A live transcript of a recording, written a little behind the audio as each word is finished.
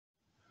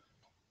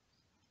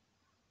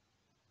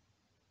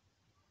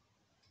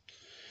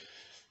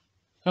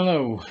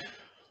Hello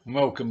and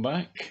welcome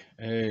back.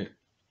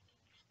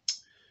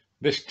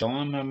 This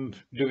time I'm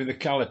doing the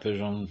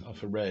calipers on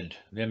off a red,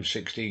 the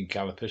M16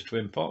 calipers,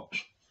 twin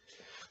pots.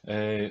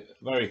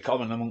 Very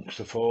common amongst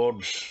the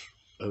Fords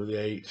of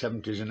the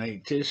 70s and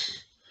 80s.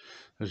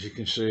 As you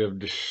can see, I've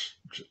just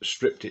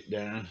stripped it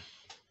down.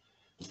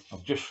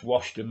 I've just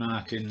washed them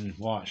out in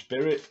white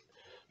spirit,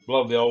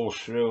 blow the holes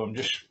through. I'm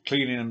just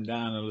cleaning them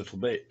down a little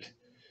bit,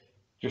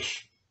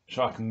 just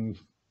so I can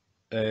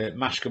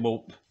mask them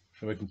up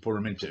so we can put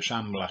them into the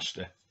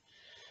sandblaster.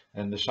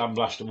 And the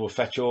sandblaster will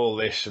fetch all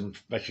this and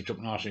fetch it up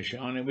nice and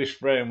shiny. We're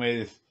spraying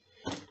with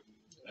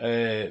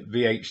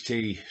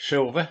VHT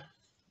silver,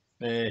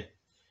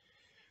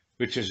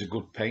 which is a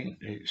good paint.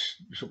 It's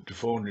up to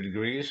 400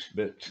 degrees,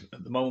 but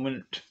at the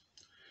moment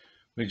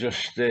we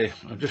just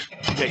I'll just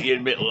get you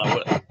a bit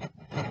lower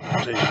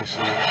so you can see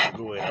what's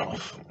going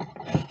off.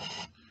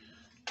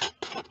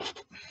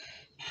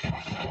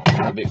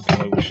 A bit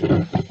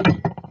closer.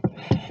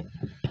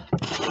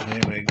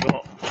 There we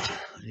go.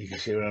 You can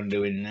see what I'm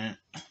doing now.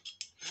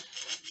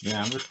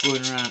 Yeah, I'm just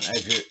going around the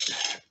edge of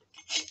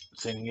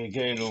thing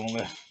again, all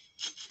the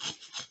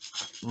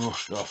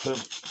rust off them.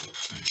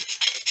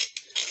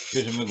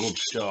 Gives them a good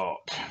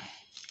start.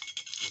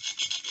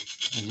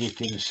 As you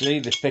can see,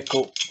 they pick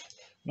up.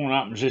 What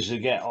happens is they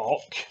get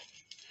hot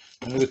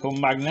and they become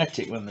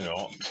magnetic when they're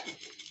hot.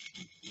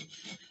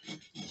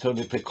 So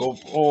they pick up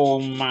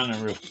all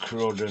manner of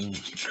crud and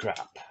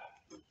crap.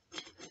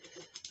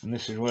 And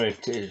this is where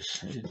it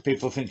is.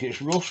 People think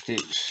it's rust.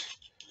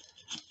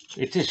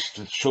 It is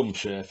some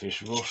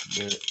surface rust,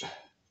 but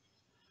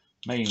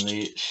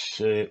mainly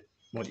it's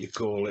what you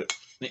call it.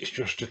 It's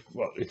just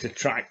it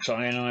attracts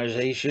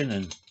ionisation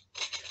and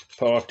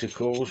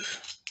particles.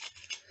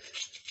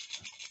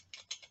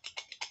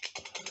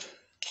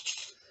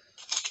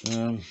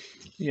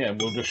 Yeah,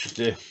 we'll just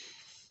do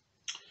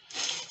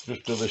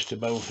this to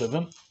both of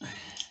them. Make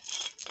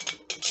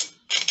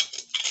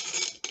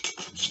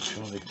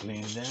sure they're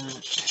cleaned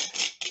out.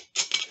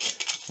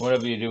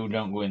 Whatever you do,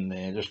 don't go in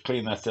there. Just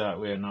clean that out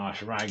with a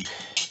nice rag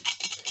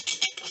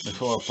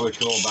before I put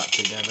it all back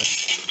together.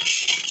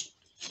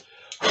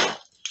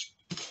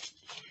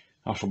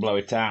 I also blow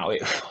it out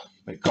with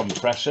a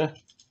compressor.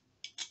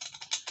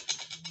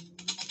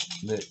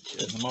 But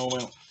at the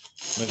moment,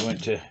 we're going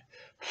to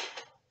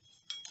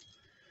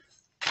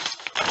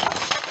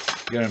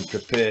get them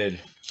prepared,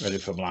 ready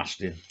for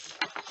blasting.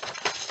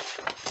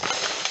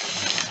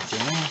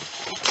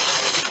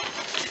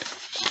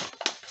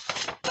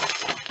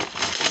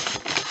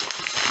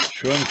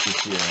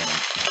 20.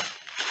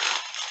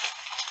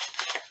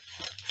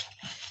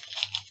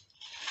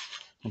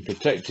 I'm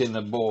protecting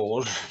the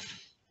bores.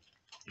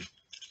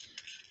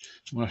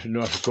 I should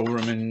have to cover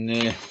them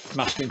in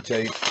masking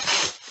tape.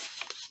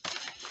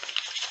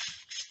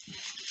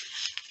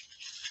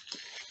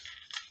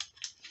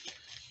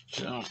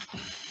 So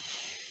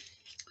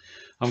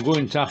I'm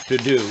going to have to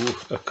do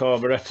a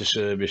carburetor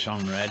service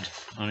on red,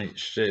 and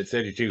it's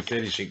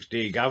 32-36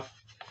 DGAV.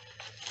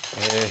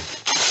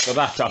 For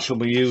that I shall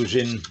be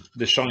using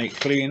the sonic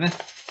cleaner.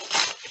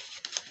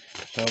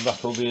 So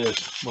that'll be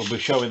we'll be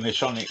showing the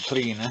sonic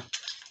cleaner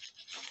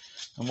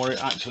and what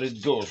it actually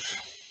does.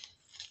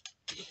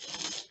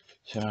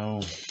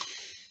 So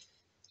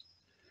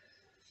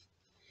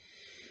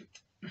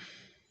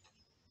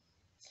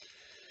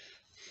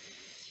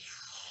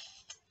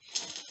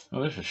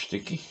oh, this is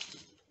sticky.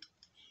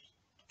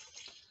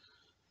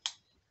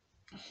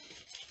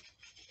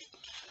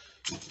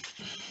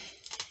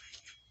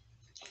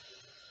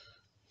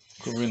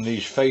 Covering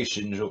these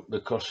facings up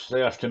because they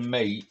have to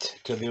mate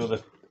to the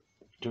other,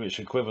 to its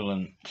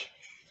equivalent.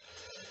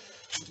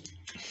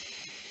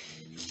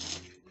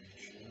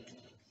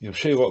 You'll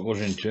see what goes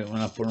into it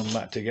when I put them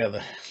back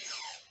together.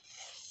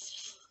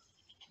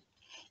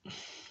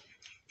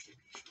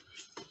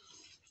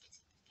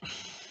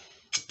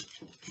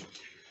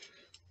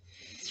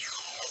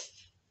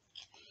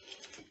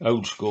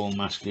 Old school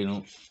masking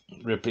up,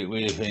 rip it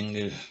with your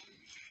fingers.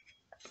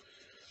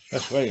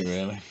 Best way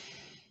really.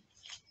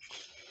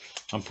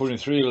 I'm putting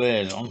 3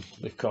 layers on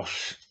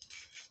because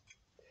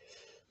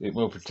it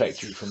will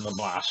protect you from the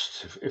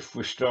blast. If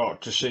we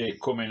start to see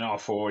it coming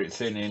off or it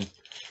thinning,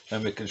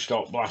 then we can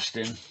stop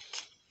blasting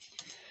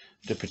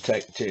to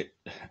protect it.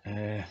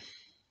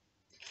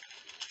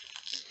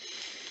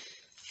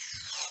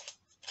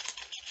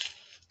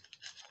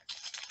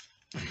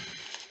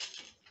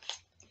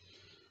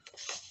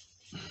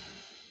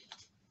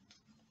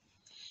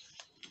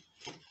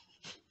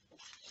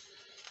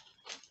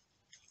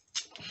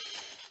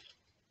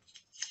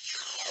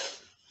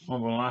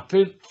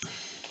 Overlapping.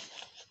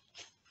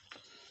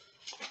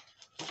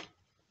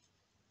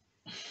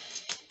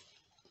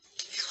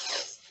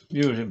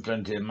 Using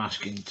plenty of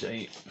masking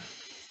tape,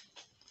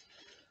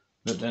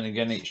 but then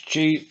again it's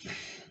cheap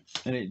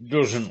and it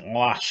doesn't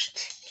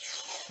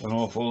last an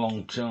awful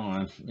long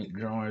time. It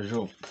dries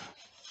up.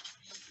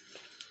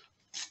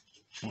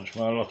 That's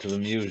why a lot of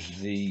them use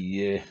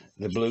the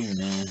blue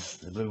now,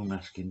 the blue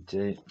masking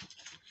tape.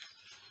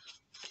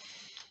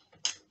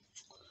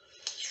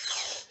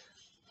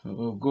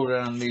 We'll go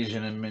around these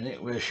in a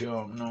minute with a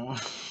sharp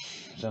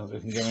knife, so we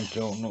can go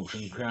into all nooks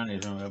and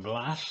crannies when we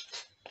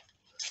blast.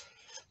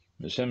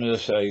 But same as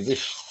I say,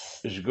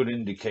 this is a good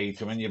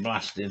indicator when you're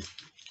blasting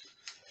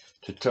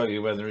to tell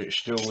you whether it's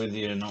still with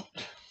you or not,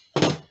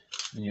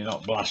 and you're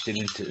not blasting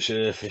into the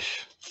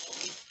surface.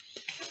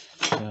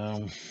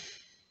 So,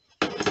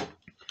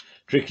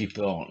 tricky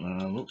part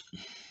now, look.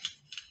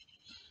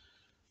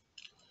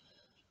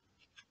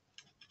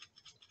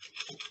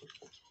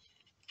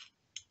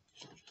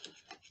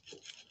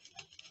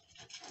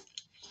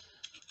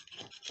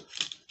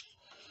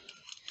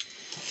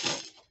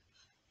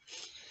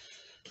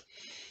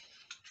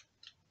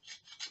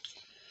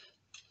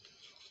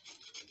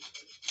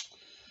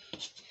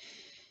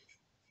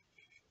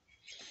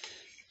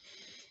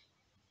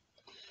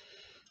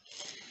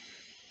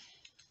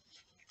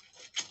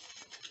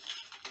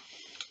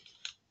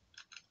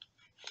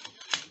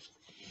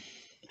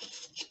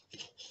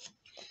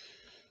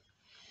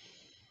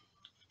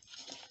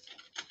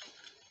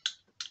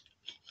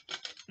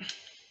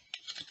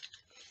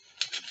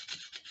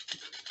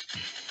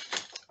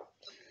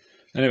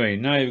 Anyway,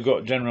 now you've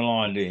got a general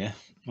idea.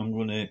 I'm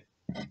not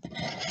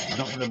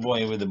going to bore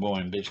you with the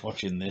boring bits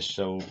watching this,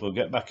 so we'll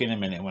get back in a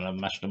minute when I've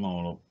mashed them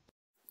all up.